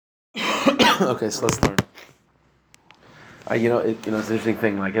Okay, so let's learn. It's an interesting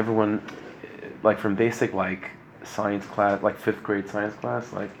thing. Like everyone, like from basic science class, like fifth grade science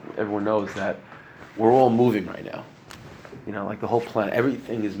class, like everyone knows that we're all moving right now. Like the whole planet,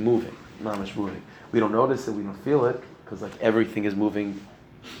 everything is moving, not much moving. We don't notice it, we don't feel it, because like everything is moving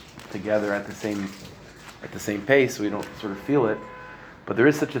together at the same pace, so we don't sort of feel it. But there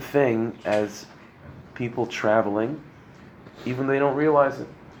is such a thing as people traveling, even though they don't realize it.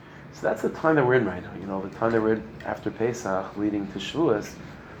 So that's the time that we're in right now. The time that we're in after Pesach, leading to Shavuos,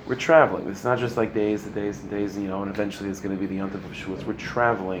 we're traveling. It's not just like days and days and days, and eventually it's going to be the Yontif of Shavuos. We're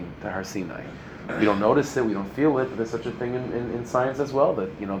traveling to Har Sinai. We don't notice it, we don't feel it, but there's such a thing in science as well,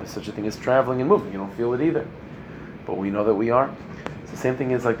 that, there's such a thing as traveling and moving. You don't feel it either. But we know that we are. So the same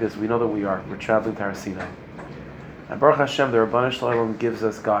thing is like this. We know that we are. We're traveling to Har Sinai. And Baruch Hashem, the Rabbanu Shalom gives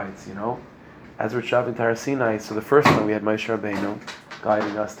us guides, As we're traveling to Har Sinai, so the first time we had Moshe Rabbeinu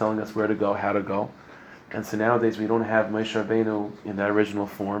guiding us, telling us where to go, how to go. And so nowadays we don't have Moshe Rabbeinu in that original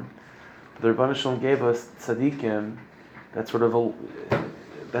form. But the Rabbanu Shalom gave us tzaddikim that sort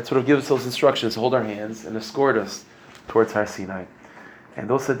of gives us those instructions to hold our hands and escort us towards Har Sinai. And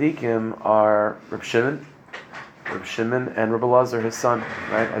those tzaddikim are Reb Shimon and Reb Elazar, his son.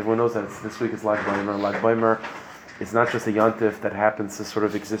 Right? Everyone knows that this week is Lag Baimer. Lag Baimer is not just a yontif that happens to sort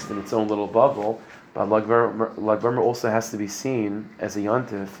of exist in its own little bubble, but Lag Baimer also has to be seen as a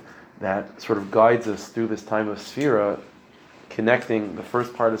yontif that sort of guides us through this time of Sfira, connecting the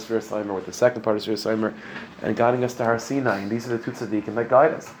first part of Sfira Saimer with the second part of Sfira Saimer, and guiding us to Har Sinai. And these are the two tzaddikim that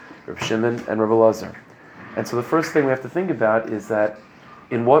guide us, Reb Shimon and Reb Elazar. And so the first thing we have to think about is that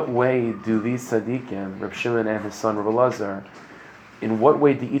in what way do these tzaddikim, Reb Shimon and his son Reb Elazar, in what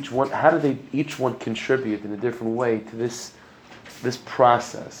way how do they each one contribute in a different way to this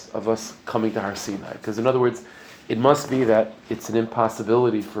process of us coming to Har Sinai? Because in other words, it must be that it's an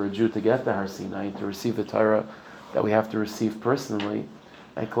impossibility for a Jew to get to Har Sinai and to receive the Torah that we have to receive personally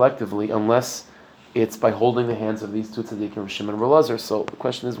and collectively, unless it's by holding the hands of these two tzaddikim, Reb Shimon and Reb Elazar. So the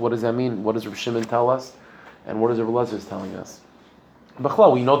question is, what does that mean? What does Reb Shimon tell us, and what does Reb Elazar telling us?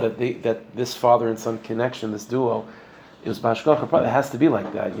 B'chlal, we know that this father and son connection, this duo, it was b'hashgacha. Probably it has to be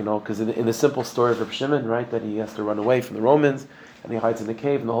like that, because in the simple story of Reb Shimon, right, that he has to run away from the Romans and he hides in the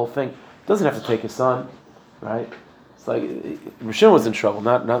cave and the whole thing, doesn't have to take his son, right? It's like Reb Shimon was in trouble,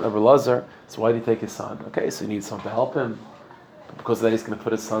 not Reb Elazar. So why did he take his son? Okay, so he needs someone to help him, but because of that he's going to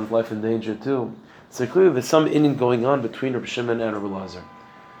put his son's life in danger too. So clearly there's some inning going on between Reb Shimon and Reb Elazar.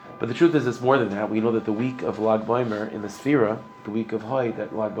 But the truth is, it's more than that. We know that the week of Lag Baimer in the Sfira, the week of Hay,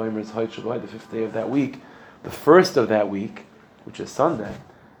 that Lag Baimer is Hay Shabbat, the fifth day of that week. The first of that week, which is Sunday,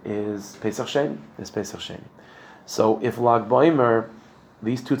 is Pesach Sheni. So if Lag Baimer,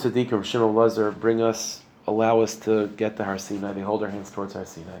 these two tzaddikim, Shimon and Elazar, allow us to get to Har Sinai, they hold our hands towards Har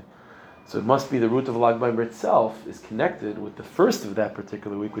Sinai. So it must be the root of Lag Baimer itself is connected with the first of that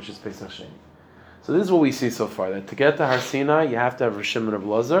particular week, which is Pesach Sheni. So this is what we see so far, that to get to Har Sinai, you have to have Reb Shimon and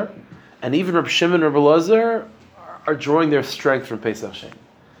Reb Elazar, and even Reb Shimon and Reb Elazar are drawing their strength from Pesach Sheni.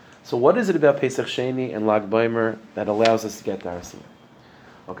 So what is it about Pesach Sheni and Lag Baimer that allows us to get to Har Sinai?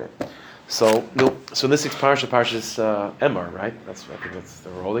 Okay, so in this week's Parshas Emor, right? I think that's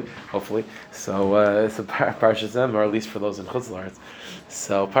the we're holding, hopefully. So it's a Parshas Emor, at least for those in Chutz La'aretz.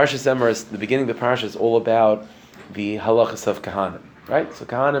 So Parshas Emor is the beginning of the Parsha is all about the halachas of Kahanim, right? So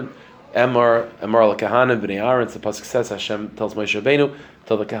Kahanim. Emor LaKahanim, B'nai Aaron, the pasuk says, Hashem tells Moshe Rabbeinu,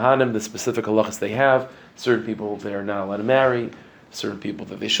 tell the Kahanim the specific halachas they have, certain people they are not allowed to marry, certain people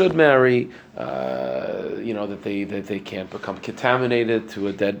that they should marry, that they can't become contaminated to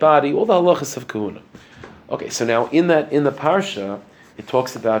a dead body, all the halachas of Kahuna. Okay, so now in the Parsha, it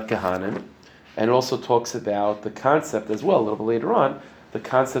talks about Kahanim, and it also talks about the concept as well, a little bit later on, the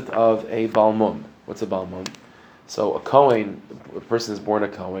concept of a Balmum. What's a Balmum? So a Kohen, a person is born a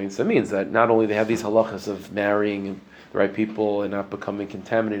Kohen, so it means that not only they have these halachas of marrying the right people and not becoming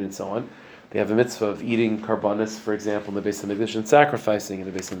contaminated and so on, they have a mitzvah of eating karbanis, for example, in the Beis HaMikdash, and sacrificing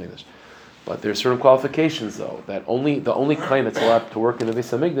in the Beis HaMikdash. But there are certain qualifications, though, that the only Kohen that's allowed to work in the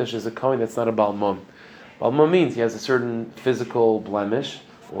Beis HaMikdash is a Kohen that's not a Balmum. Balmum means he has a certain physical blemish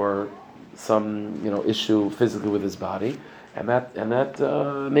or some issue physically with his body, and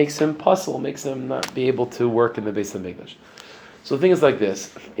that makes him puzzle, makes him not be able to work in the Beis HaMikdash. So the thing is like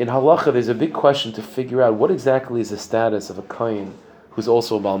this: in halacha, there's a big question to figure out what exactly is the status of a kohen who's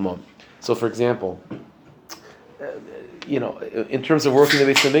also a balmum. So, for example, in terms of working in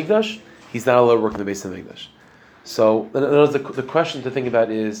the Beis HaMikdash, he's not allowed to work in the Beis HaMikdash. So, in other words, the question to think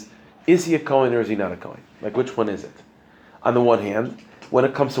about is he a kohen or is he not a kohen? Like, which one is it? On the one hand, when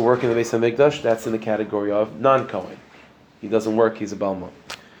it comes to working in the Beis HaMikdash, that's in the category of non-kohen. He doesn't work, he's a balmum.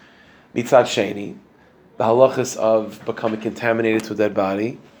 Mitzad Sheni, the halachas of becoming contaminated to a dead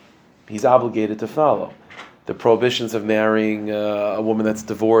body, he's obligated to follow. The prohibitions of marrying a woman that's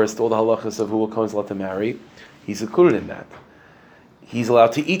divorced, all the halachas of who a kohen is allowed to marry, he's included in that. He's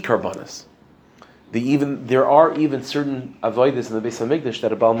allowed to eat karbanos. There are even certain avodas in the Beis Hamikdash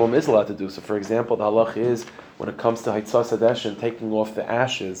that a Baal Mum is allowed to do. So, for example, the halach is when it comes to Haitzas Hadeshin, taking off the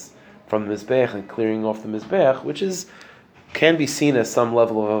ashes from the mizbech and clearing off the mizbech, which can be seen as some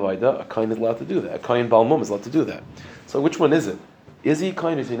level of avodah. A kohen is allowed to do that. A kohen Baal Mum is allowed to do that. So, which one is it? Is he a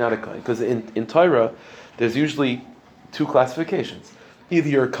kohen or is he not a kohen? Because in Torah, there's usually two classifications. Either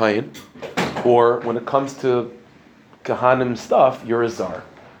you're a kohen, or when it comes to Kahanim stuff, you're a zar.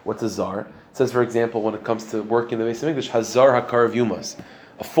 What's a zar? It says, for example, when it comes to working in the Beis Hamikdash, Hazar Hakarav Yumas,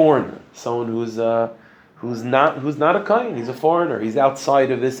 a foreigner, someone who's not a kohen, he's a foreigner, he's outside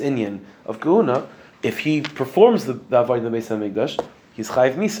of this inyan of Kahuna. If he performs the avodah in the Beis Hamikdash, he's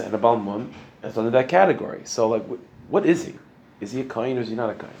Chayiv Misa, and a Baal Mum is under that category. So, like, what is he? Is he a kohen or is he not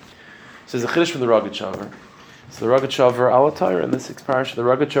a kohen? So there's a chiddush from the Rogatchover. So the Rogatchover Alatayr in the 6th parasha, the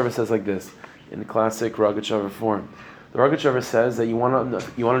Rogatchover says like this in the classic Rogatchover form. The Rogatchover says that you want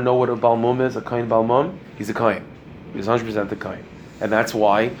to know what a Baal Mum is, a kohen Baal Mum. He's a kohen. He's 100% a kohen, and that's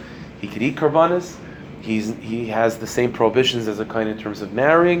why he could eat karbanos. He has the same prohibitions as a kohen in terms of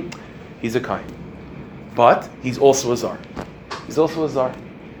marrying. He's a kohen, but he's also a zar. He's also a zar.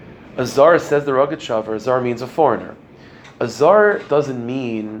 A zar, says the Rogatchover, a zar means a foreigner. A zar doesn't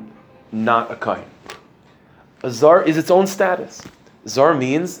mean not a kohen. A zar is its own status. Zar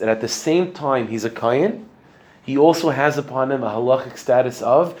means that at the same time he's a kohen, he also has upon him a halachic status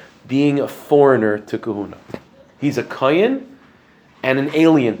of being a foreigner to kahuna. He's a kohen and an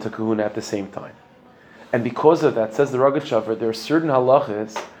alien to kahuna at the same time. And because of that, says the Rogatchover, there are certain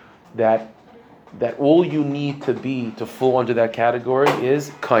halachas that all you need to be to fall under that category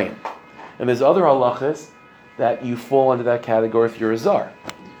is kohen. And there's other halachas that you fall under that category if you're a zar.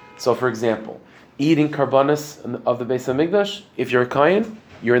 So, for example, eating karbanos of the Beis Hamikdash, if you're a kohen,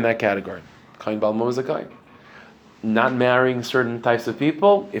 you're in that category. Kohen Baal Mum is a kohen. Not marrying certain types of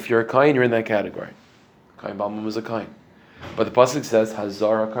people, if you're a kohen, you're in that category. Kohen Baal Mum is a kohen. But the pasuk says,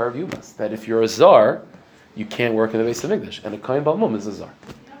 Hazar Hakarav Yumas, that if you're a zar, you can't work in the Beis Hamikdash. And a kohen Baal Mum is a zar.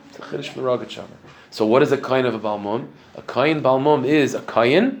 It's a chiddush from the Rogatchover. So what is a kohen of a Baal Mum? A kohen Baal Mum is a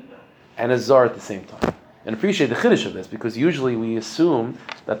kohen and a zar at the same time. And appreciate the chiddush of this, because usually we assume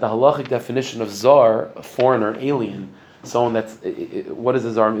that the halachic definition of zar, a foreigner, alien, someone that's, what is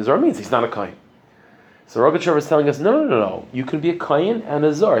a zar? A zar means he's not a kohen. So Rogatchover is telling us, no. You can be a kohen and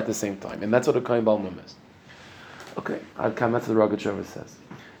a zar at the same time. And that's what a kohen Baal Mum is. Okay, that's what the Rogatchover says.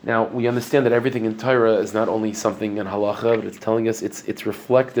 Now, we understand that everything in Torah is not only something in halacha, but it's telling us it's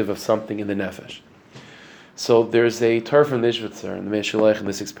reflective of something in the nefesh. So there's a Torah from the Ishvitzer, in the Meshalech, in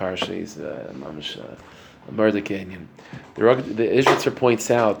the 6th parasha, he's a Mordecaian. The Ishvitzer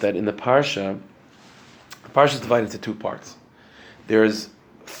points out that in the parsha is divided into two parts. There's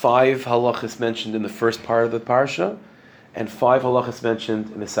 5 halachas mentioned in the first part of the parsha, and 5 halachas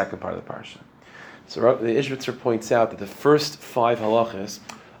mentioned in the second part of the parsha. So the Ishvitzer points out that the first 5 halachas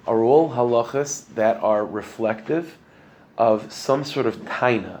are all halachas that are reflective of some sort of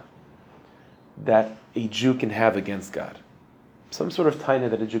taina that a Jew can have against God. Some sort of taina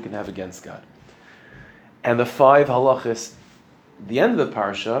that a Jew can have against God. And the 5 halachas, the end of the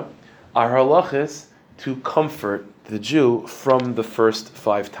parsha, are halachas to comfort the Jew from the first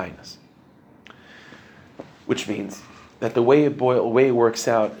 5 tainas. Which means that the way it works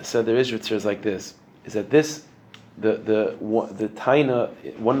out, said the Ishvitzer, is like this: is that the taina,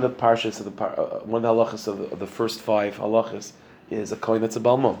 one of the parshas of one of the halachas of the first 5 halachas is a kohen that's a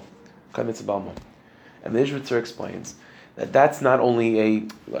Baal Mum. And the Ishvitzer explains that that's not only a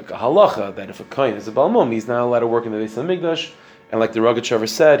halacha, that if a kohen is a Baal Mum, he's not allowed to work in the Beis Hamikdash, and like the Rogatchover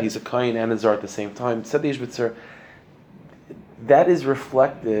said, he's a kohen and a zar at the same time. Said the Ishvitzer, that is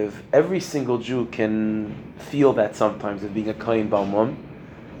reflective. Every single Jew can feel that sometimes of being a kohen Baal Mum,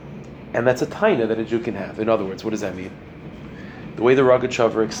 and that's a taina that a Jew can have. In other words, what does that mean? The way the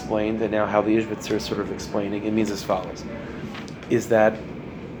Rogatchover explained, and now how the Ishvitzer is sort of explaining, it means as follows: is that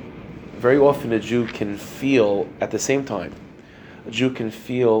very often a Jew can feel, at the same time, a Jew can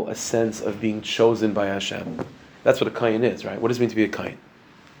feel a sense of being chosen by Hashem. That's what a kohen is, right? What does it mean to be a kohen?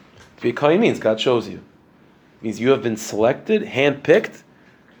 To be a kohen means God chose you. It means you have been selected, handpicked,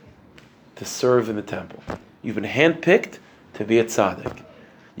 to serve in the temple. You've been handpicked to be a tzaddik.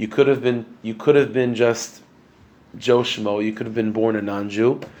 You could have been just Joe Schmo. You could have been born a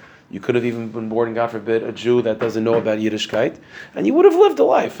non-Jew. You could have even been born, God forbid, a Jew that doesn't know about Yiddishkeit, and you would have lived a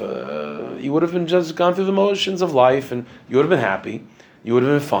life. You would have been just gone through the motions of life, and you would have been happy. You would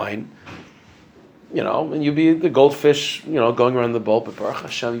have been fine. and you be the goldfish, going around the boat, but Baruch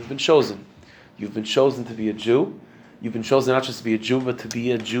Hashem, you've been chosen. You've been chosen to be a Jew. You've been chosen not just to be a Jew, but to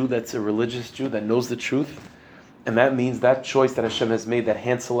be a Jew that's a religious Jew, that knows the truth. And that means that choice that Hashem has made, that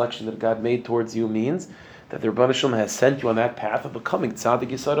hand selection that God made towards you means that the Rebbeinu Shalom has sent you on that path of becoming tzaddik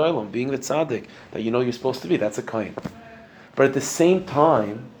yisad olam, being the tzaddik that you're supposed to be. That's a kain. But at the same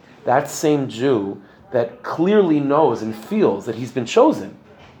time, that same Jew that clearly knows and feels that he's been chosen,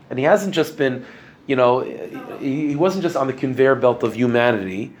 and he hasn't just been, he wasn't just on the conveyor belt of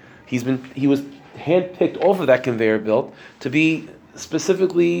humanity. He was handpicked over that conveyor belt to be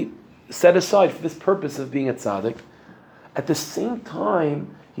specifically set aside for this purpose of being a tzaddik. At the same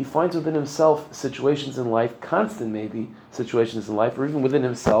time, he finds within himself situations in life, constant maybe situations in life, or even within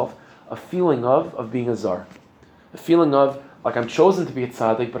himself, a feeling of being a zar. A feeling of, like, I'm chosen to be a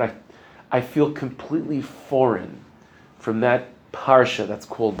tzaddik, but I feel completely foreign from that parsha that's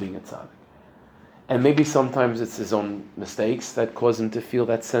called being a tzaddik. And maybe sometimes it's his own mistakes that cause him to feel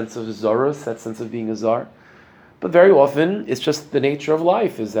that sense of zarus, that sense of being a zar. But very often, it's just the nature of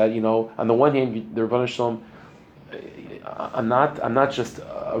life, is that, on the one hand, the Rebbeinu Shalom, I'm not just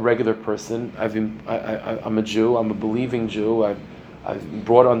a regular person. I'm a Jew. I'm a believing Jew. I've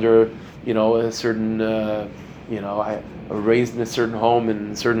brought under, a certain, I raised in a certain home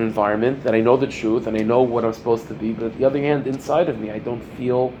in a certain environment, that I know the truth and I know what I'm supposed to be. But on the other hand, inside of me, I don't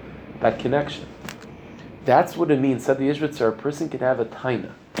feel that connection. That's what it means. Said the Ishbitzer, a person can have a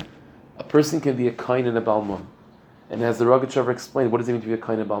taina. A person can be a kain and a balmum. And as the Rogatchover explained, what does it mean to be a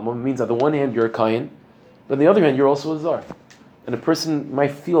kain and a balmum? It means on the one hand, you're a kain, but on the other hand, you're also a zar. And a person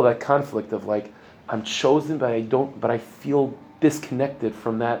might feel that conflict of, like, I'm chosen, but I feel disconnected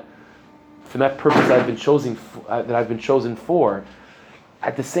from that purpose I've been chosen for.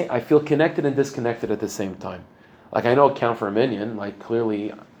 At the same, I feel connected and disconnected at the same time. Like, I know count for a minyan. Like,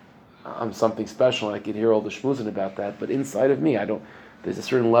 clearly, I'm something special. I can hear all the shmuzin about that. But inside of me, there's a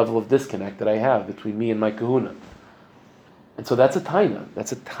certain level of disconnect that I have between me and my kahuna. And so that's a taina.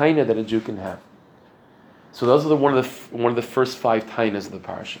 That's a taina that a Jew can have. So those are one of the first 5 tainas of the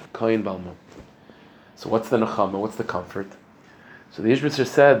parasha, kain balmum. So what's the nechama? What's the comfort? So the Ishbitzer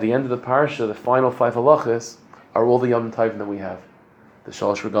said, the end of the parasha, the final 5 halachas, are all the Yom Tovim that we have. The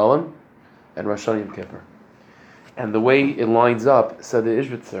Shalosh Regalim and Rosh Hashanah Yom Kippur. And the way it lines up, said the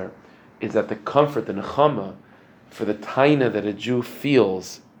Ishbitzer, is that the comfort, the nechama, for the taina that a Jew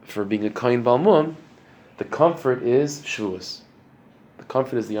feels for being a kain balmum, the comfort is Shavuos. The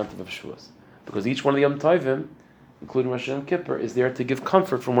comfort is the Yom Tov of Shavuos. Because each one of the Yom Tovim, including Rosh Hashanah Yom Kippur, is there to give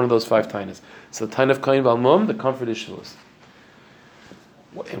comfort from one of those 5 tainas. So the taina of kain balmum, the comfort is Shavuos.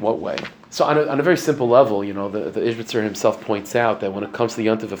 In what way? So on a very simple level, the Ishbitzer himself points out that when it comes to the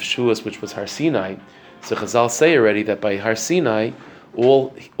Yom Tov of Shavuos, which was Har Sinai, so Chazal say already that by Har Sinai,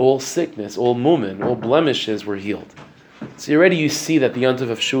 all sickness, all mumin, all blemishes were healed. So already you see that the Yom Tov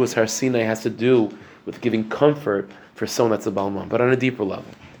of Shavuos, Har Sinai, has to do with giving comfort for someone that's a balmum, but on a deeper level.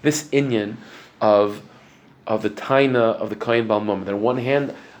 This inyan of the taina of the kain balmum. On one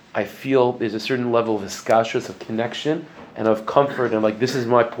hand, I feel there's a certain level of iskashus, of connection, and of comfort, and like, this is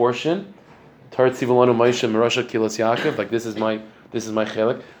my portion. Tarat Sivalanu Maisha Merasha Kilas Yaakov, like this is my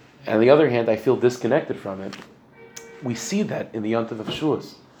chelik. And on the other hand, I feel disconnected from it. We see that in the Yom Tov of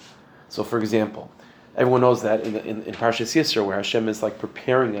Shavuos. So, for example, everyone knows that in Parshas Yisro, where Hashem is like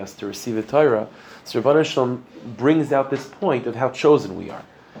preparing us to receive the Torah, so Rebbeinu Shalom brings out this point of how chosen we are,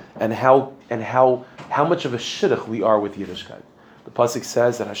 and how much of a shidduch we are with Yiddishkeit. The pasuk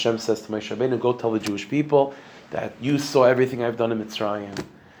says that Hashem says to Moshe Rabbeinu, "Go tell the Jewish people that you saw everything I've done in Mitzrayim.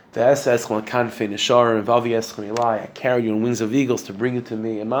 I carried you on wings of eagles to bring you to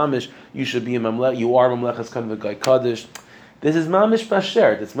me. And mamish, you should be a mamlech. You are mamlechas kan v'gai kaddish. This is mamish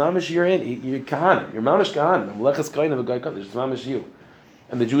basher. It's mamish you're kahanim. You're mamish kahanim. Mamlechas kan v'gai kaddish. It's mamish you."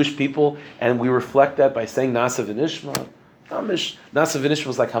 And the Jewish people, and we reflect that by saying Nasa v'nishma. Mamish Nasa v'nishma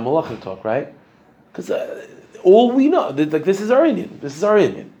was like Hamalachim talk, right? Because all we know, like, this is our Indian. This is our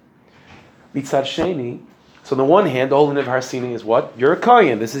Indian. Mitzad Sheni. So on the one hand, the whole of Har Sinai is what? You're a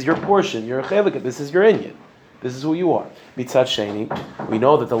Kayan. This is your portion. You're a Chelik. This is your Indian. This is who you are. Mitzad Sheni. We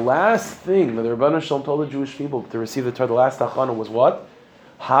know that the last thing that the Rebbeinu Shalom told the Jewish people to receive the Torah, the last Hachana, was what?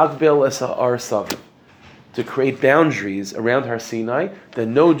 Hagbel es ha'ar savim. To create boundaries around Har Sinai that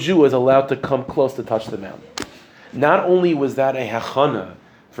no Jew is allowed to come close to touch the mountain. Not only was that a Hachana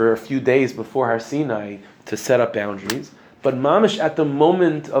for a few days before Har Sinai to set up boundaries, but mamish at the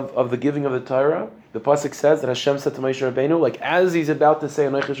moment of the giving of the Torah, the pasuk says that Hashem said to Moshe Rabbeinu, like as he's about to say,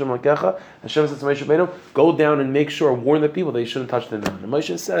 Anochi Hashem Elokecha, Hashem said to Moshe Rabbeinu, go down and make sure, warn the people they shouldn't touch the mountain. And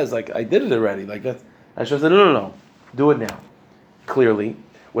Moshe says, like, I did it already. Like that. Hashem said, no, do it now. Clearly,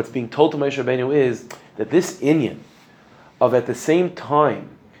 what's being told to Moshe Rabbeinu is that this inyan of at the same time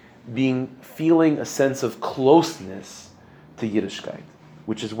feeling a sense of closeness to Yiddishkeit,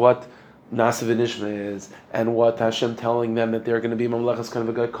 which is what Nasa v'Nishma is, and what Hashem telling them that they're going to be Mamlechas kind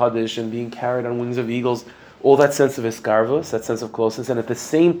of a Kaddish and being carried on wings of eagles, all that sense of Hiskarvus, that sense of closeness, and at the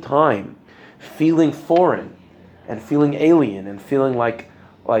same time feeling foreign and feeling alien and feeling like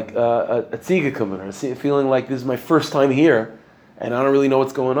a tzigikumen, or feeling like this is my first time here and I don't really know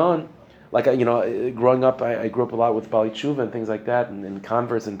what's going on. Like, growing up, I grew up a lot with Bali Tshuva and things like that, and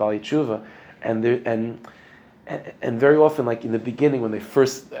converts and Bali Tshuva, and very often, like in the beginning, when they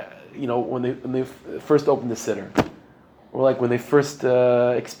first, when they first opened the siddur, or like when they first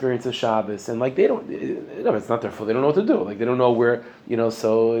experience the Shabbos, and like they don't, it's not their fault. They don't know what to do. Like they don't know where,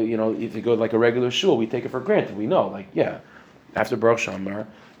 So if you go like a regular shul, we take it for granted. We know, like after Baruch Shamar,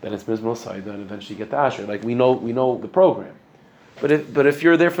 then it's Mizmor Saida, and eventually you get the Asher. Like we know the program. But if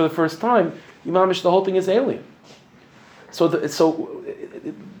you're there for the first time, Imamish, the whole thing is alien. So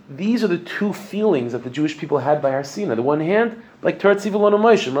these are the two feelings that the Jewish people had by Har Sinai. The one hand, like Teretz Zivilon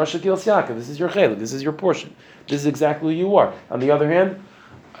Moshe, Rosh Kehillas Yaakov, this is your chelik, this is your portion, this is exactly who you are. On the other hand,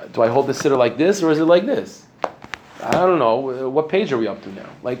 do I hold the siddur like this or is it like this? I don't know. What page are we up to now?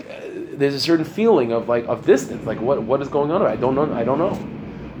 Like, there's a certain feeling of distance. Like, what is going on? I don't know.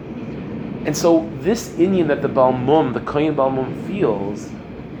 And so this inyan that the Balmum, the Kohen Balmum feels,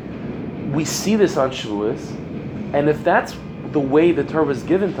 we see this on Shavuos, and if that's the way the Torah was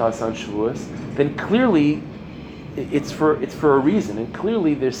given to us on Shavuos, then clearly it's for a reason, and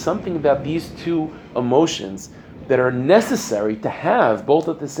clearly there's something about these two emotions that are necessary to have both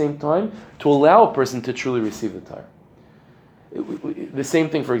at the same time to allow a person to truly receive the Torah. The same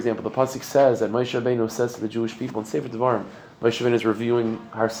thing, for example, the pasuk says that Moshe Rabbeinu says to the Jewish people in Sefer Devarim. Moshe Rabbeinu is reviewing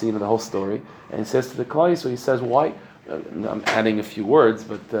Har Sinai, the whole story, and he says to the Klal Yisrael, he says, why? I'm adding a few words,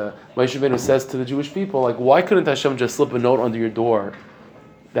 but Moshe Rabbeinu says to the Jewish people, like, why couldn't Hashem just slip a note under your door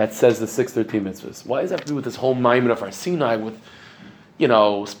that says the 613 mitzvahs? Why does that have to do with this whole Maimon of Har Sinai with,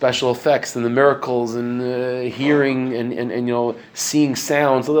 special effects and the miracles and hearing and seeing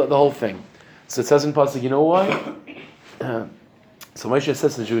sounds, the whole thing? So it says in pasuk, you know why? So Moshe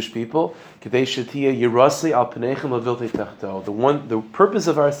says to the Jewish people, the purpose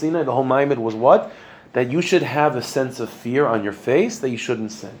of Har Sinai, the whole Maimon was what? That you should have a sense of fear on your face that you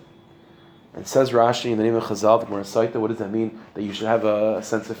shouldn't sin. And says Rashi in the name of Chazal, the Gemara Saita, what does that mean? That you should have a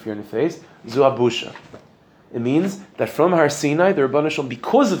sense of fear on your face? Zu abusha. It means that from Har Sinai, the Rebbeinu Shalom,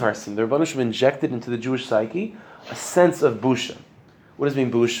 because of Har Sinai, the Rebbeinu Shalom injected into the Jewish psyche a sense of busha. What does it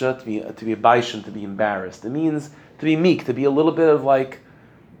mean busha? To be a baishan, to be embarrassed. It means to be meek, to be a little bit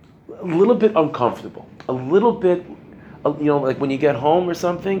uncomfortable, a little bit, like when you get home or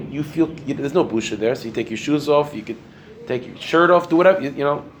something, you feel there's no busha there, so you take your shoes off, you could take your shirt off, do whatever,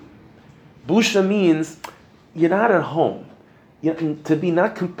 Busha means you're not at home, to be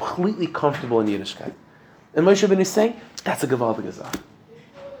not completely comfortable in Yiddishkeit. And Moshe Rabbeinu is saying, that's a Gevaldig Azah.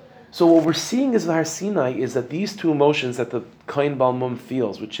 So what we're seeing is the Har Sinai is that these two emotions that the Kohen Balmum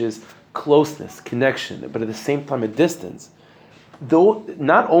feels, which is closeness, connection, but at the same time a distance, though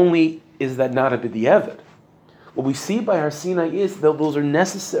not only is that not a b'diavad, what we see by Har Sinai is that those are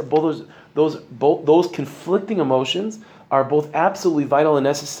necessary. Both those conflicting emotions are both absolutely vital and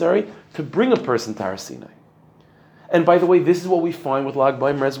necessary to bring a person to Har Sinai. And by the way, this is what we find with Lag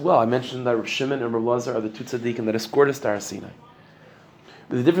Baimer as well. I mentioned that Rav Shimon and Rav Lazar are the two tzaddikim that escort us to Har Sinai.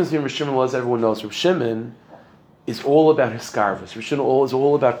 But the difference between Rav Shimon and Rav Lazar, everyone knows. Rav Shimon is all about hiskarvus. Rav Shimon is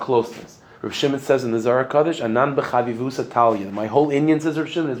all about closeness. Rav Shimon says in the Zohar Kodesh, "Anan b'chavivus atalya." My whole inyan, says Rav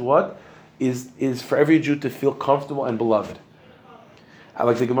Shimon, is what? Is for every Jew to feel comfortable and beloved.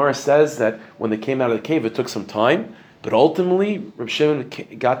 Like the Gemara says that when they came out of the cave, it took some time, but ultimately, Rav Shimon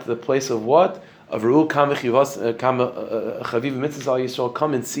got to the place of what? Of Ru'u Kama Chaviv Mitzvahs Al Yisrael,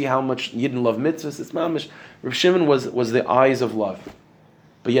 come and see how much Yidden love mitzvahs. It's mamish. Rav Shimon was the eyes of love,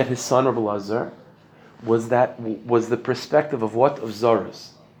 but yet his son Rav Elazar was the perspective of what? Of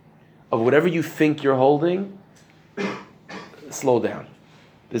Zorus. Of whatever you think you're holding, slow down.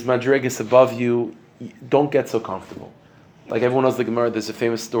 There's madrigas above you. Don't get so comfortable. Like everyone knows the Gemara, there's a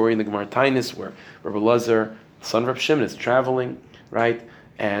famous story in the Gemara Tainis where Rabbi Elazar, son of Rabbi Shimon, is traveling, right?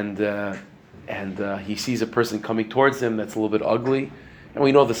 And he sees a person coming towards him that's a little bit ugly. And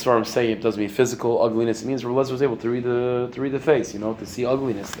we know the Svarim say it doesn't mean physical ugliness. It means Rabbi Elazar was able to read the face, to see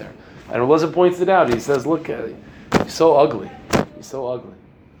ugliness there. And Rabbi Elazar points it out. He says, "Look, he's so ugly. He's so ugly."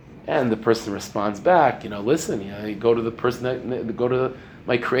 And the person responds back, "Listen, you go to the person go to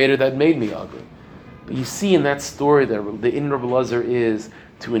my Creator that made me ugly." But you see in that story that the in Rabbi Elazar is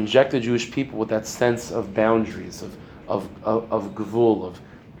to inject the Jewish people with that sense of boundaries, of gevul,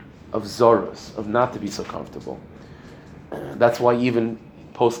 of Zorus, of not to be so comfortable. That's why even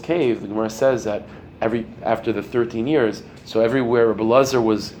post-cave, the Gemara says that after the 13 years, so everywhere Rabbi Elazar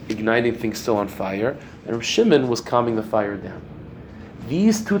was igniting things still on fire, and Rabbi Shimon was calming the fire down.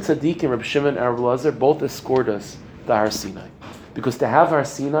 These two tzaddikim, Rabbi Shimon and Rabbi Elazar, both escort us to Har Sinai. Because to have Har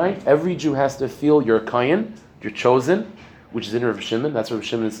Sinai, every Jew has to feel you're a Kayin, you're chosen, which is in Rabbi Shimon. That's why Rabbi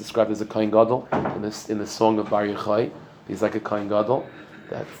Shimon is described as a Kayin Gadol in the song of Bar Yochai. He's like a Kayin Gadol.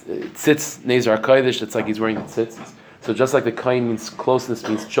 That tzitz, Nezer HaKodesh, it's like he's wearing the tzitzis. So just like the Kayin means closeness,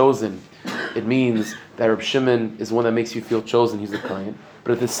 means chosen, it means that Rabbi Shimon is one that makes you feel chosen, he's the Kayin.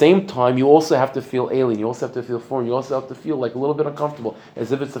 But at the same time, you also have to feel alien, you also have to feel foreign, you also have to feel like a little bit uncomfortable,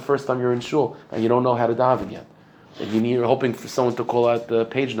 as if it's the first time you're in shul and you don't know how to daven yet. And you're hoping for someone to call out the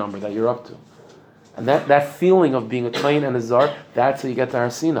page number that you're up to. And that feeling of being a Kayin and a Zar, that's how you get to Har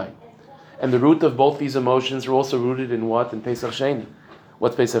Sinai. And the root of both these emotions are also rooted in what? In Pesach Sheni.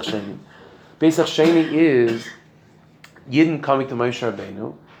 What's Pesach Sheni? Pesach Sheni is Yidden coming to Moshe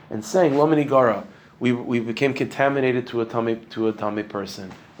Rabbeinu and saying, Lo Menigara, we became contaminated to a tummy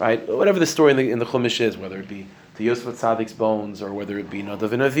person, right? Whatever the story in the Chumash is, whether it be to Yosef Tzaddik's bones or whether it be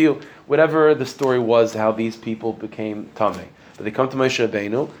Nadav and Avihu, whatever the story was, how these people became tummy. But they come to Moshe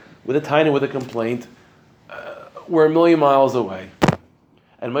Rabbeinu with a tiny, with a complaint. We're 1,000,000 miles away.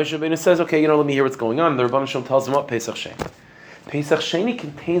 And Moshe Rabbeinu says, okay, let me hear what's going on. And the Rebbeinu Shalom tells them what Pesach Sheni. Pesach Sheni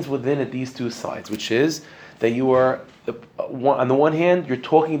contains within it these two sides, which is that you are, on the one hand, you're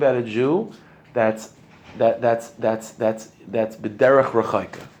talking about a Jew that's b'derech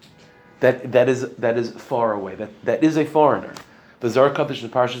rechaika, that is far away, that is a foreigner. The Zohar Kadosh in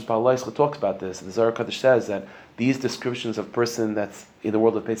Parshas Ba'aloscha talks about this. The Zohar Kadosh says that these descriptions of person that's in the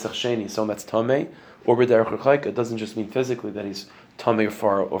world of Pesach Sheni, someone that's tamei or b'derech rechaika, it doesn't just mean physically that he's tamei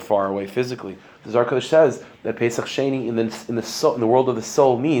or far away physically. The Zohar Kadosh says that Pesach Sheni in the world of the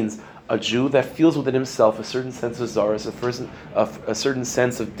soul means a Jew that feels within himself a certain sense of zaros, a certain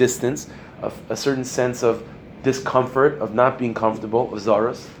sense of distance, a certain sense of discomfort, of not being comfortable, of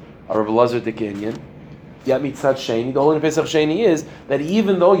zaros, a Rabbi Elazar Dikinyan. Yet mitzad Sheni, the whole in Pesach Sheni is that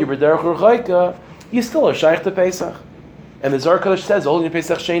even though you're b'derech rechaika, you still are shaykh to Pesach. And the Zohar Kadosh says the whole in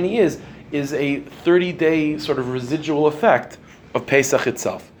Pesach Sheni is a 30-day sort of residual effect of Pesach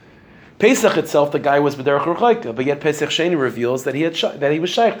itself. Pesach itself, the guy was b'derech rechaika, but yet Pesach Sheni reveals that he was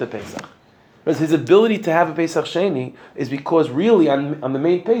shaykh to Pesach. Whereas his ability to have a Pesach Sheni is because really on the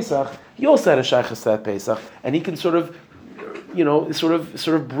main Pesach he also had a shaykhus to that Pesach, and he can sort of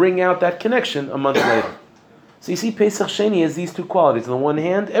bring out that connection a month later. So you see, Pesach Sheni has these two qualities. On the one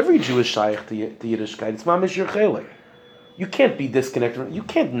hand, every Jew is shaykh to Yiddishkeit. It's mamish your chelik. You can't be disconnected. You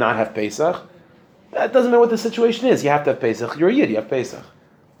can't not have Pesach. That doesn't matter what the situation is. You have to have Pesach. You're a Yid. You have Pesach.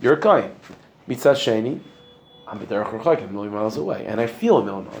 You're a Kayin. Mitzad Sheni, I'm b'derech rechaika, 1,000,000 miles away, and I feel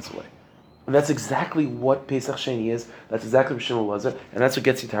 1,000,000 miles away. And that's exactly what Pesach Sheni is. That's exactly what Shimon Elazar, and that's what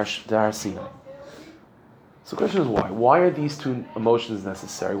gets you to Har Sinai. So the question is why? Why are these two emotions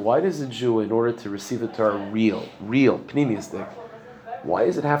necessary? Why does a Jew, in order to receive the Torah real, pneumistic, why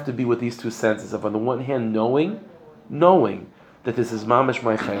does it have to be with these two senses of, on the one hand, knowing that this is mamash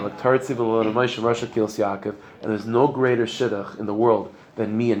my chaylik, Torah tziv l'Elohim Moshe Rasha Kils Yaakov, and there's no greater shidduch in the world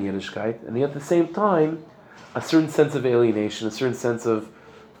than me and Yiddishkeit, and yet at the same time, a certain sense of alienation, a certain sense of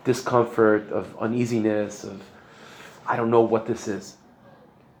discomfort, of uneasiness, of I don't know what this is.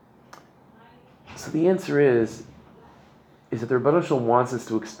 So the answer is that the Rebbeinu Shalom wants us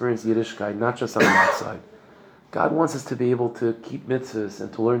to experience Yiddishkeit not just on the outside. God wants us to be able to keep mitzvahs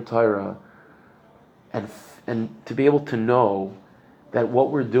and to learn Torah, and to be able to know that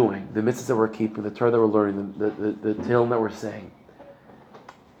what we're doing, the mitzvahs that we're keeping, the Torah that we're learning, the Tehillim that we're saying,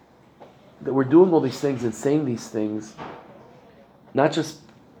 that we're doing all these things and saying these things, not just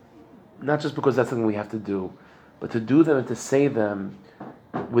because that's something we have to do, but to do them and to say them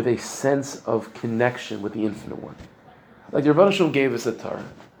with a sense of connection with the Infinite One. Like the Rebbeinu Shalom gave us a Torah,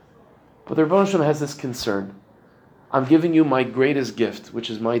 but the Rebbeinu Shalom has this concern. I'm giving you my greatest gift, which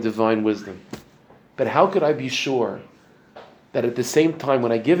is my divine wisdom. But how could I be sure that at the same time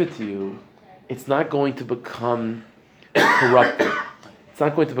when I give it to you, it's not going to become corrupted? It's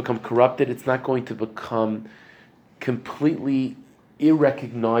not going to become corrupted. It's not going to become completely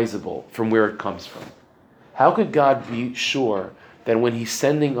irrecognizable from where it comes from. How could God be sure that when He's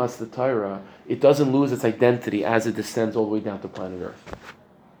sending us the Torah, it doesn't lose its identity as it descends all the way down to planet Earth?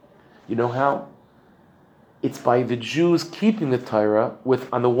 You know how? It's by the Jews keeping the Torah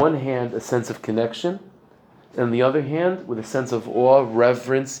with, on the one hand, a sense of connection, and on the other hand, with a sense of awe,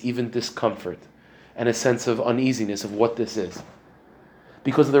 reverence, even discomfort, and a sense of uneasiness of what this is.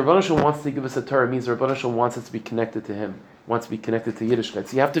 Because the Rebbeinu Shalom wants to give us a Torah, means the Rebbeinu Shalom wants us to be connected to Him. wants to be connected to Yiddishkeit.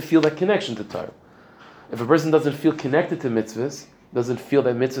 So you have to feel that connection to Torah. If a person doesn't feel connected to mitzvahs, doesn't feel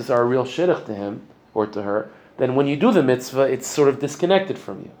that mitzvahs are a real shidduch to him or to her, then when you do the mitzvah, it's sort of disconnected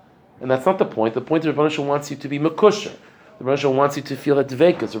from you. And that's not the point. The point is Rebbeinu Shalom wants you to be mekusher. Rebbeinu Shalom wants you to feel that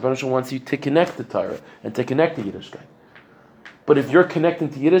dveikus. Rebbeinu Shalom wants you to connect to Torah and to connect to Yiddishkeit. But if you're connecting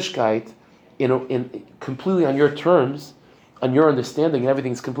to Yiddishkeit in completely on your terms, on your understanding, and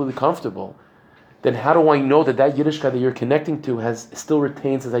everything's completely comfortable, then how do I know that Yiddishkeit that you're connecting to still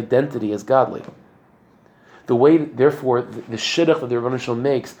retains its identity as godly? The way, therefore, the shidduch that the Rebbeinu Shalom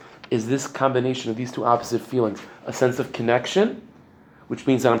makes is this combination of these two opposite feelings: a sense of connection, which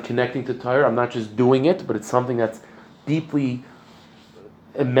means that I'm connecting to Torah. I'm not just doing it, but it's something that's deeply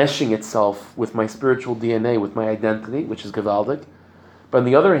enmeshing itself with my spiritual DNA, with my identity, which is Gavaldic. But on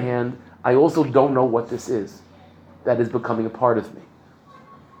the other hand, I also don't know what this is that is becoming a part of me.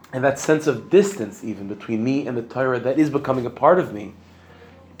 And that sense of distance even between me and the Torah that is becoming a part of me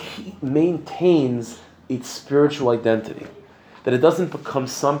maintains its spiritual identity. That it doesn't become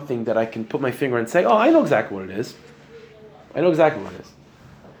something that I can put my finger and say, oh, I know exactly what it is. I know exactly what it is.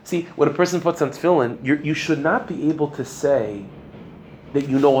 See, when a person puts on tefillin, you should not be able to say that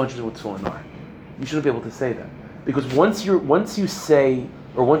you know 100% what tefillin are. You shouldn't be able to say that. Because once you say,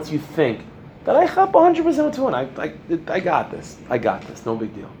 or once you think, that I have 100% what tefillin, I got this, no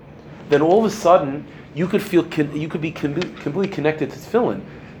big deal. Then all of a sudden, you could be completely connected to tefillin,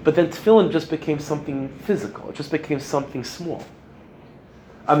 but then tefillin just became something physical. It just became something small.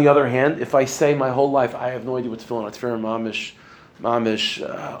 On the other hand, if I say my whole life, I have no idea what tefillin are, tefillin mamish,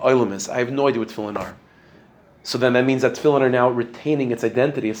 oilam, I have no idea what tefillin are. So then that means that tefillin are now retaining its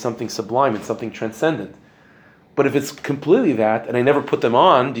identity as something sublime and something transcendent. But if it's completely that, and I never put them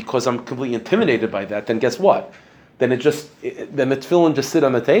on because I'm completely intimidated by that, then guess what? Then the tefillin just sit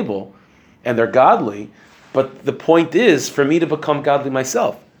on the table, and they're godly. But the point is for me to become godly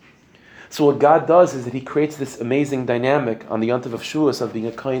myself. So what God does is that He creates this amazing dynamic on the Yontiv of Shavuos of being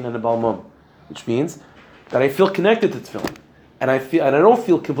a Kohen and a Baal Mum, which means that I feel connected to tefillin, and I don't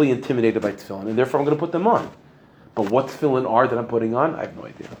feel completely intimidated by tefillin, and therefore I'm going to put them on. But what tefillin are that I'm putting on, I have no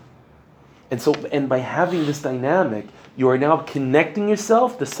idea. And by having this dynamic, you are now connecting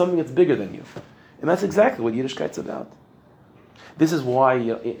yourself to something that's bigger than you. And that's exactly what Yiddishkeit's about. This is why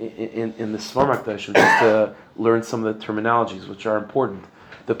in the Svarim HaKadoshim, just to learn some of the terminologies which are important.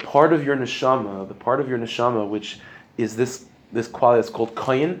 The part of your neshama, which is this quality that's called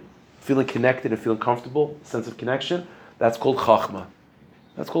koyin, feeling connected and feeling comfortable, sense of connection, that's called chachma.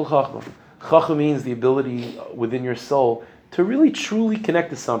 Chachma means the ability within your soul to really truly connect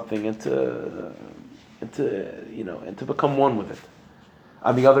to something and to become one with it.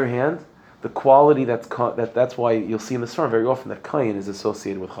 On the other hand, the quality that's why you'll see in the Svarim very often that koyin is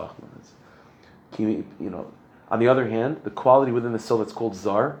associated with chachma. On the other hand, the quality within the soul that's called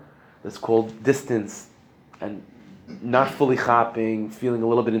zar, that's called distance and not fully chapping, feeling a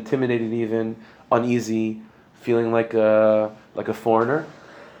little bit intimidated, even uneasy, feeling like a foreigner.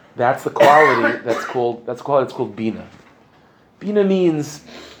 That's the quality that's called bina. Bina means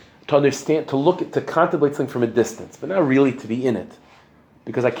to understand, to contemplate something from a distance, but not really to be in it,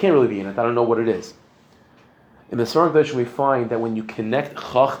 because I can't really be in it. I don't know what it is. In the Svarim HaKadoshim, we find that when you connect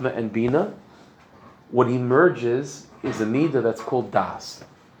chachma and bina, what emerges is a midah that's called das.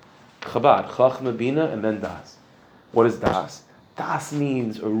 Chabad, chachma, bina, and then das. What is das? Das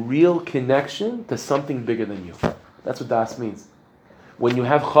means a real connection to something bigger than you. That's what das means. When you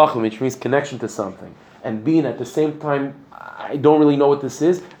have chachma, which means connection to something, and bina at the same time, I don't really know what this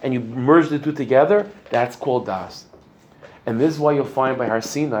is, and you merge the two together, that's called das. And this is why you'll find by Har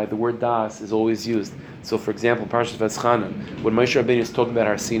Sinai, the word das is always used. So for example, Parashat Vayeschanan, when Moshe Rabbeinu is talking about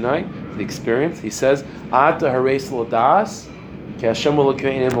Har Sinai, the experience, he says, Ata hareis lo das, ki Hashem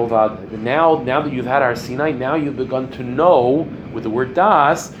Elokeinu movad. Now that you've had Har Sinai, now you've begun to know, with the word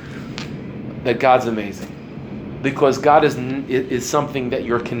das, that God's amazing. Because God is something that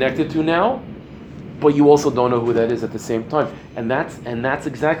you're connected to now, but you also don't know who that is at the same time. And that's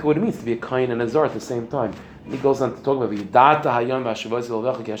exactly what it means to be a kohen and a zar at the same time. He goes on to talk about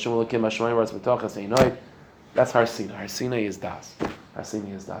that's Har Sinai. Har Sinai is das.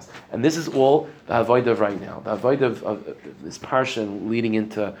 And this is all the avodah right now. The avodah of this parsha leading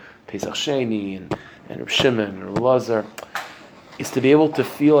into Pesach Sheni and Reb Shimon and Reb Elazar is to be able to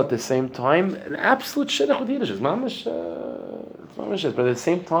feel at the same time an absolute shidduch with Yiddish. It's mamish, but at the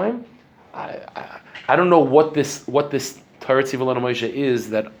same time, I don't know what this Torah Tzivah Lanu Moshe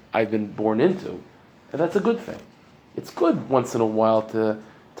is that I've been born into. And that's a good thing. It's good once in a while to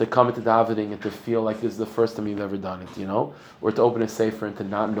come into davening and to feel like this is the first time you've ever done it, or to open a sefer and to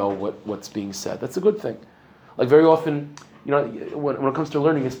not know what's being said. That's a good thing. Like very often, when it comes to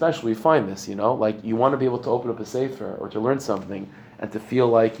learning especially, we find this, like you want to be able to open up a sefer or to learn something and to feel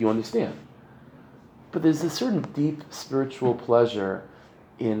like you understand. But there's a certain deep spiritual pleasure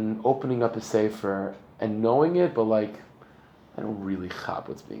in opening up a sefer and knowing it, but like, I don't really chap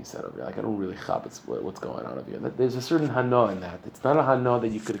what's being said over here. Like, I don't really chap what's going on over here. There's a certain hana in that. It's not a hana that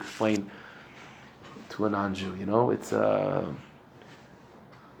you could explain to a non-Jew,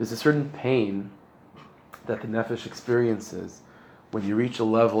 There's a certain pain that the nefesh experiences when you reach a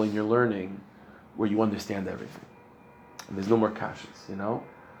level in your learning where you understand everything. And there's no more kashas,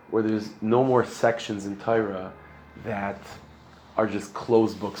 Where there's no more sections in Torah that are just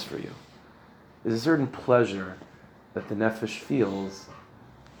closed books for you. There's a certain pleasure that the nefesh feels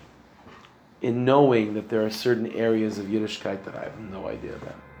in knowing that there are certain areas of Yiddishkeit that I have no idea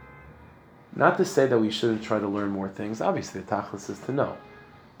about. Not to say that we shouldn't try to learn more things. Obviously, the tachlis is to know.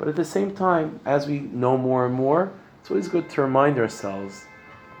 But at the same time, as we know more and more, it's always good to remind ourselves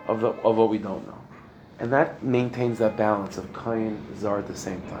of what we don't know. And that maintains that balance of kayin zar at the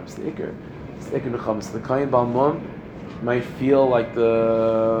same time. It's the ikr nechama. So the kayin balmum might feel like a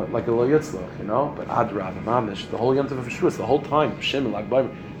lo yitzlach, but adrab, mamish, the whole yom tov of Shavuos, the whole time, Shem, Lag B'Omer,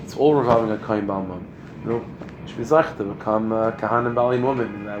 it's all revolving a kayin balmum. Should be zayich to become kahanim bali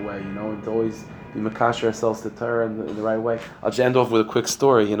mumim in that way, and to always be makasher ourselves to Torah in the right way. I'll just end off with a quick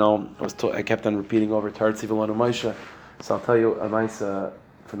story. I kept on repeating over Torah Tzivul Lanu Moshe, so I'll tell you a ma'isa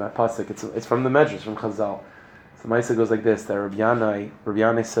from that pasuk. It's from the Medrash, from Chazal. So the ma'isa goes like this: that Rabbi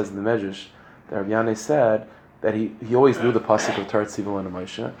Yanai says in the Medrash that Rabbi Yanai said that he always knew the pasuk of Torah Tzivul Lanu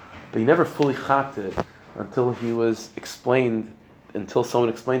Moshe, but he never fully chapped it until someone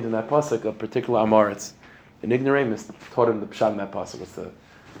explained in that pasuk a particular amaretz. An ignoramus taught him the pshat in that pasuk.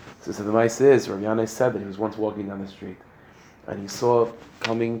 So the ma'ase is, Rabbi Yanai said that he was once walking down the street, and he saw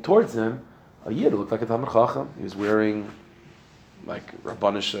coming towards him a yid who looked like a Talmid Chacham. He was wearing like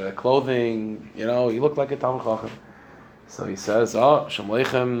rabbanish clothing, he looked like a Talmid Chacham. So he says, Shalom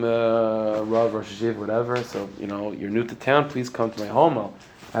Aleichem, Rav, Rosh Hashiv, whatever. So, you're new to town, please come to my home, I'll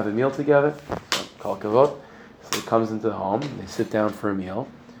have a meal together. Kol kavod. So he comes into the home, they sit down for a meal.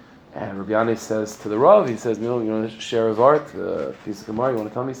 And Rabbi Yanai says to the Rav, he says, you want to share of art, a piece of Gemara, you want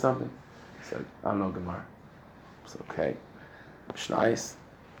to tell me something? He said, I don't know Gemara. It's okay. Shnais?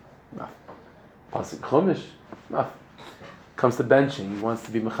 No. Pasuk Chumash? No. Comes to benching, he wants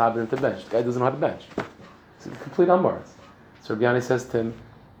to be mechaber into bench. The guy doesn't know how to bench. It's a complete unbaraz. So Rabbi Yanai says to him,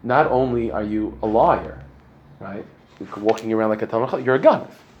 not only are you a liar, right? You're walking around like a Talmid Chacham, you're a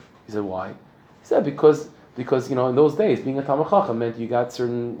ganav. He said, why? He said, because in those days, being a Talmid Chacham meant you got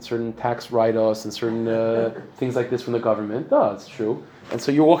certain tax write-offs and certain things like this from the government. No, it's true. And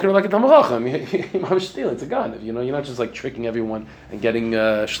so you're walking around like a Talmid Chacham. You're stealing. It's a ganav. You're not just like tricking everyone and getting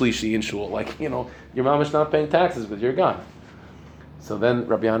shlishi in shul. Your mamash not paying taxes, but you're a ganav. So then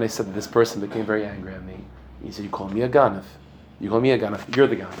Rabbi Yanai said that this person became very angry at me. He said, you call me a ganav. You call me a ganav. You're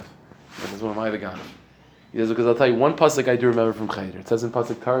the ganav. He says, well, am I the ganav? He says, because I'll tell you one pasuk I do remember from Cheder. It says in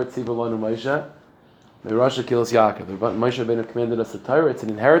pasuk Torah Tzivul Lanu Moshe, Me'Rasha Kilos Yaakov. Moshe Rabbeinu commanded us the Torah. It's an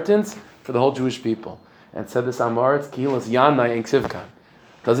inheritance for the whole Jewish people. And it said this Amaretz Kilos Yanai and Ksivkan.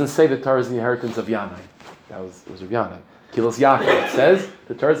 It doesn't say the Torah is the inheritance of Yanai. It was Rav Yanai. Kilos Yaakov. It says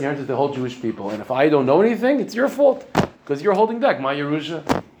the Torah is the inheritance of the whole Jewish people. And if I don't know anything, it's your fault. Because you're holding back my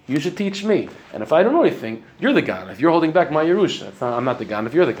Yerusha. You should teach me. And if I don't know anything, you're the Gan. If you're holding back my Yerusha, I'm not the Gan.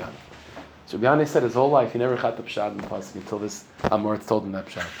 If you're the Gan. So Rabbi Yanai said his whole life he never had the pshat in the pasuk until this Amaretz told him that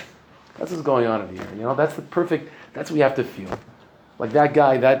pshat. That's what's going on over here. That's the perfect. That's what we have to feel. Like that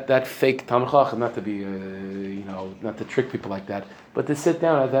guy, that fake Talmid Chacham, not to be, not to trick people like that, but to sit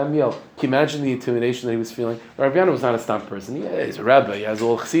down at that meal. Can you imagine the intimidation that he was feeling? Rabbi Yanai was not a stump person. He's a rabbi. He has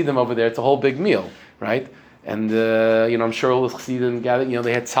all chassidim over there. It's a whole big meal, right? And I'm sure all the chassidim gathered.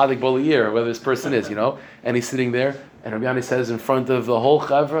 They had tzaddik boliyir, whoever this person is. And he's sitting there, and Rabbi Yanai says in front of the whole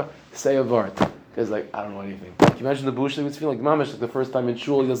chavra, say a vart. Because I don't know anything. Can you imagine the bush that he was feeling? Like mamash, like the first time in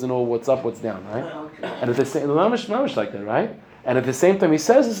shul, he doesn't know what's up, what's down, right? And at the same, mamash like that, right? And at the same time, he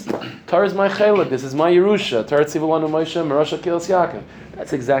says, Torah is my chelik, this is my Yerusha, Torah Tzivul Lanu Moshe, Me'Rasha Kilos Yaakov.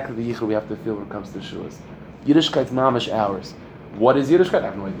 That's exactly the yichud we have to feel when it comes to shulas. Yiddishkeit's mamash ours. What is Yiddishkeit? I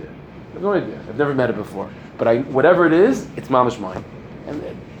have no idea. I've never met it before. But whatever it is, it's mamash mine. And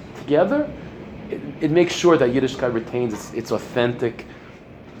together, it makes sure that Yiddishkeit retains its authentic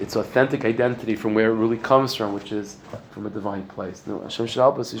identity from where it really comes from, which is from a divine place. Hashem should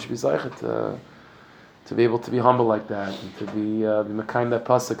help us. You should be zeichet to be able to be humble like that, and to be mekayim that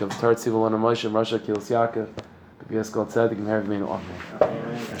pasuk of Torah Tzivul Lanu Moshe, Me'Rasha Kilos Yaakov, B'Yas Kol Tzedek, Me'er V'meinu Amen.